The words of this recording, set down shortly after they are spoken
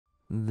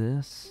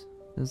This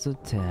is a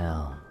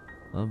tale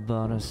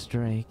about a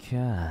stray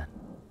cat.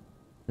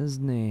 His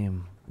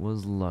name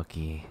was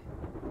Lucky.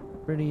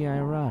 Pretty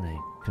ironic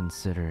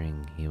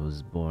considering he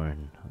was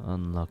born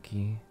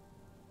unlucky.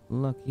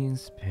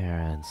 Lucky's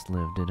parents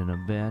lived in an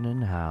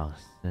abandoned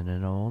house in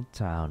an old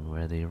town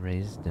where they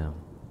raised him.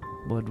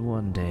 But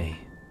one day,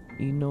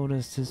 he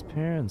noticed his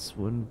parents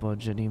wouldn't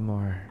budge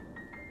anymore.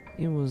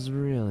 He was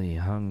really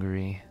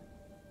hungry,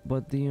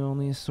 but the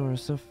only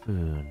source of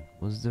food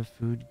was the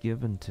food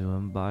given to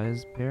him by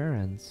his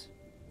parents.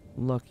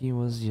 Lucky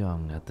was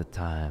young at the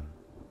time,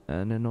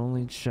 and an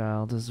only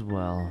child as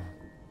well.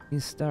 He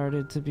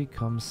started to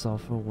become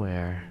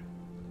self-aware.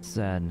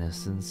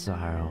 Sadness and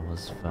sorrow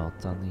was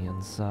felt on the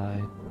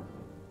inside.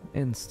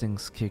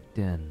 Instincts kicked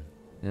in,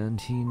 and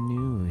he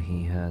knew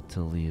he had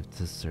to leave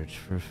to search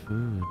for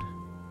food.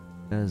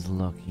 As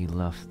Lucky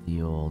left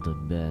the old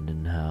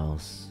abandoned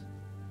house,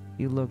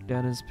 he looked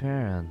at his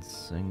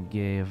parents and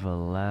gave a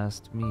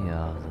last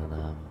meow to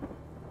them.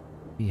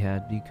 He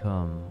had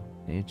become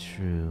a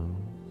true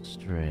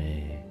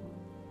stray.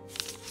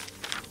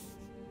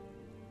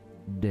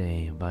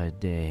 Day by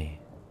day,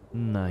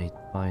 night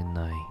by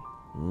night,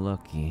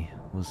 Lucky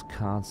was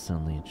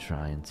constantly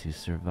trying to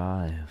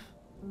survive.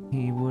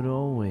 He would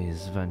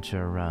always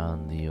venture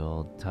around the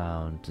old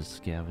town to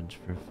scavenge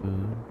for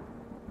food.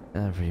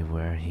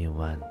 Everywhere he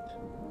went,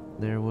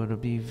 there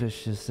would be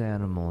vicious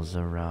animals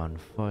around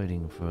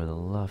fighting for the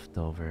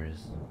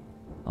leftovers.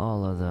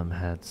 All of them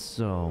had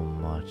so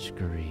much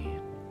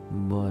greed,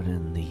 but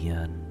in the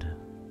end,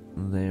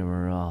 they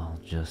were all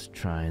just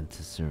trying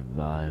to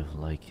survive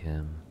like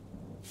him.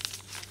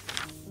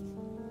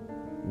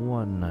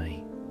 One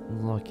night,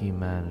 Lucky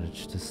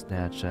managed to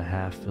snatch a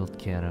half-filled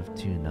can of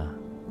tuna.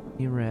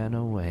 He ran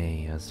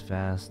away as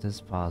fast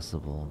as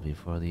possible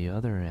before the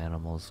other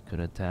animals could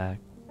attack.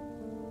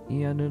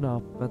 He ended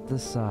up at the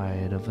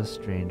side of a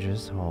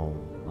stranger's home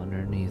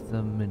underneath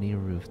a mini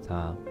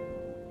rooftop.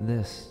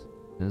 This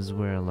is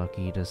where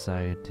Lucky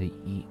decided to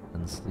eat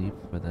and sleep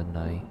for the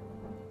night.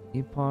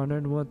 He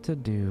pondered what to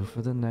do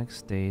for the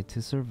next day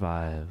to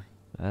survive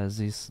as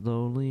he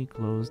slowly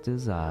closed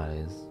his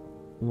eyes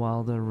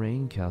while the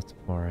rain kept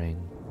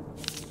pouring.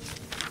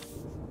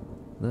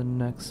 The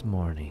next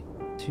morning,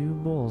 2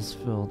 bowls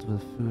filled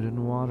with food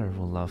and water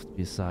were left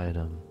beside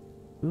him.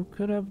 Who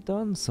could have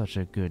done such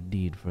a good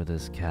deed for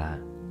this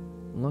cat?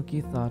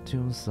 Lucky thought to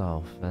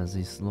himself as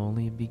he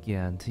slowly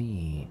began to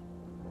eat.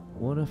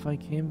 What if I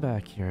came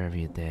back here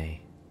every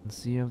day and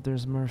see if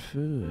there's more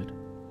food?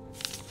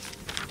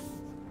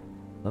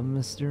 A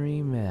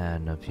mystery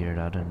man appeared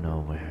out of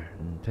nowhere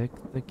and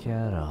picked the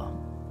cat up.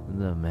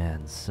 The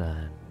man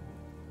said,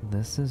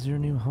 "This is your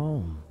new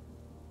home.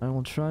 I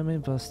will try my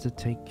best to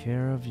take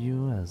care of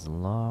you as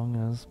long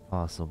as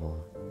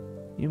possible.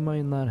 You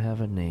might not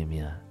have a name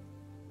yet,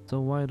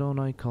 so why don't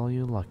I call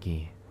you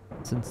Lucky?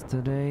 Since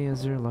today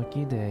is your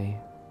lucky day,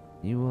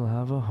 you will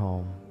have a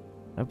home,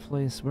 a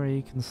place where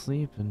you can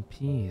sleep in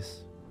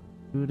peace,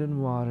 food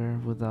and water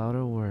without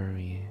a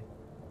worry.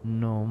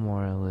 No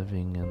more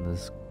living in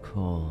this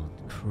cold,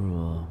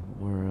 cruel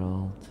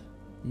world.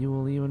 You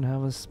will even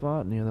have a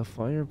spot near the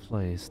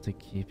fireplace to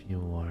keep you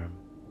warm.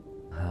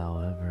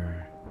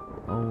 However,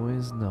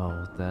 always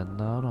know that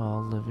not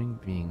all living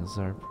beings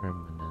are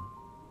permanent.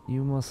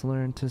 You must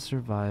learn to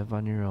survive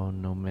on your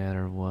own no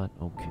matter what,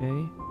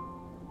 okay?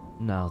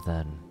 Now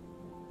then,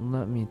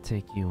 let me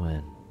take you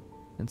in.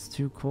 It's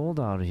too cold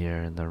out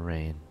here in the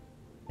rain,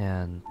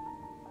 and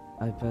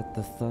I bet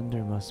the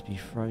thunder must be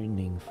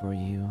frightening for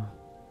you."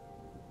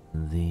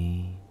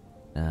 The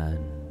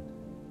end.